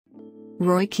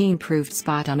Roy Keane proved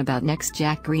spot on about next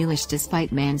Jack Grealish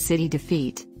despite Man City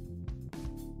defeat.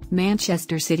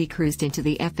 Manchester City cruised into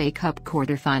the FA Cup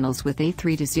quarter-finals with a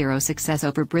 3-0 success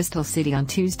over Bristol City on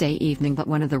Tuesday evening, but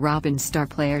one of the Robins' star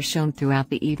players shone throughout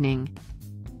the evening.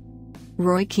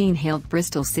 Roy Keane hailed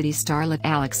Bristol City starlet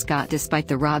Alex Scott despite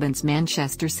the Robins'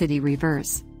 Manchester City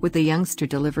reverse, with the youngster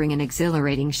delivering an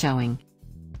exhilarating showing.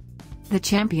 The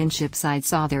Championship side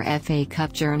saw their FA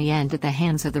Cup journey end at the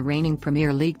hands of the reigning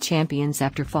Premier League champions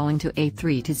after falling to a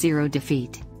 3-0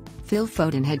 defeat. Phil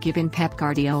Foden had given Pep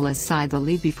Guardiola's side the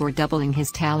lead before doubling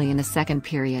his tally in the second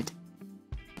period.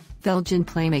 Belgian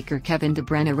playmaker Kevin De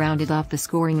Bruyne rounded off the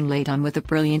scoring late on with a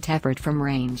brilliant effort from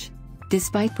range.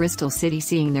 Despite Bristol City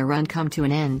seeing their run come to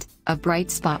an end, a bright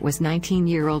spot was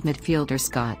 19-year-old midfielder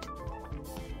Scott.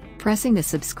 Pressing the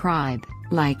subscribe,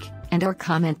 like, and/or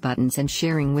comment buttons and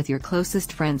sharing with your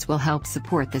closest friends will help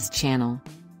support this channel.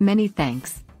 Many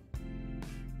thanks.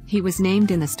 He was named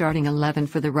in the starting 11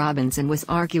 for the Robins and was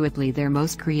arguably their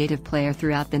most creative player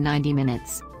throughout the 90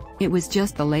 minutes. It was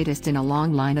just the latest in a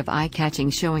long line of eye-catching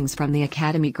showings from the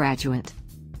academy graduate.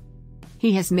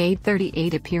 He has made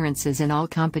 38 appearances in all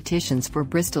competitions for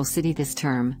Bristol City this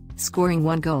term, scoring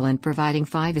 1 goal and providing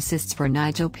 5 assists for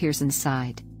Nigel Pearson's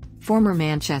side. Former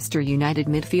Manchester United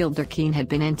midfielder Keane had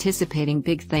been anticipating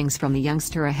big things from the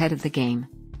youngster ahead of the game.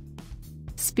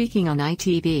 Speaking on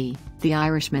ITV, the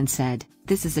Irishman said,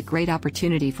 "This is a great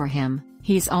opportunity for him,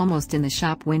 he's almost in the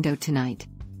shop window tonight.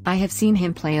 I have seen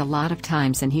him play a lot of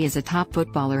times and he is a top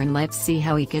footballer, and let's see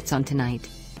how he gets on tonight."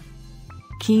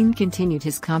 Keane continued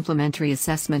his complimentary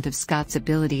assessment of Scott's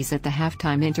abilities at the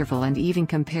halftime interval and even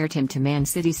compared him to Man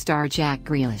City star Jack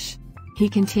Grealish. He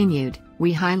continued,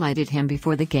 "We highlighted him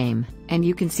before the game, and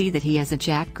you can see that he has a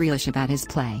Jack Grealish about his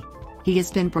play. He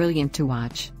has been brilliant to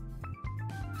watch."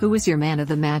 Who was your man of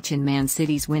the match in Man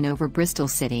City's win over Bristol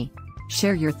City?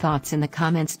 Share your thoughts in the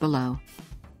comments below.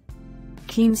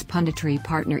 Keane's punditry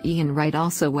partner Ian Wright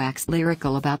also waxed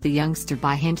lyrical about the youngster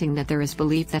by hinting that there is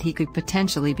belief that he could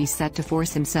potentially be set to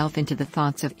force himself into the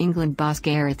thoughts of England boss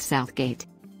Gareth Southgate.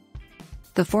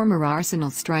 The former Arsenal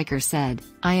striker said,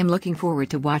 "I am looking forward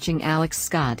to watching Alex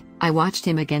Scott. I watched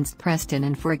him against Preston,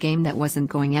 and for a game that wasn't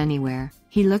going anywhere,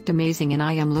 he looked amazing, and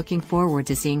I am looking forward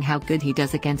to seeing how good he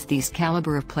does against these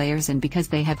caliber of players, and because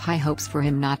they have high hopes for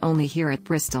him not only here at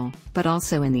Bristol, but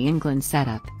also in the England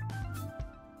setup."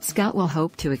 Scott will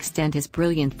hope to extend his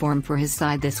brilliant form for his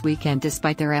side this weekend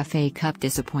despite their FA Cup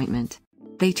disappointment.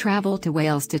 They travel to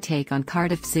Wales to take on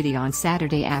Cardiff City on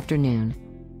Saturday afternoon.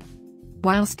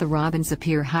 Whilst the Robins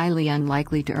appear highly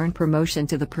unlikely to earn promotion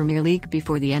to the Premier League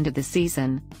before the end of the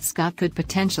season, Scott could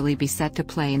potentially be set to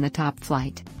play in the top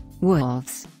flight.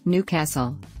 Wolves,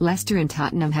 Newcastle, Leicester and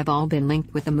Tottenham have all been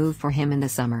linked with a move for him in the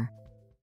summer.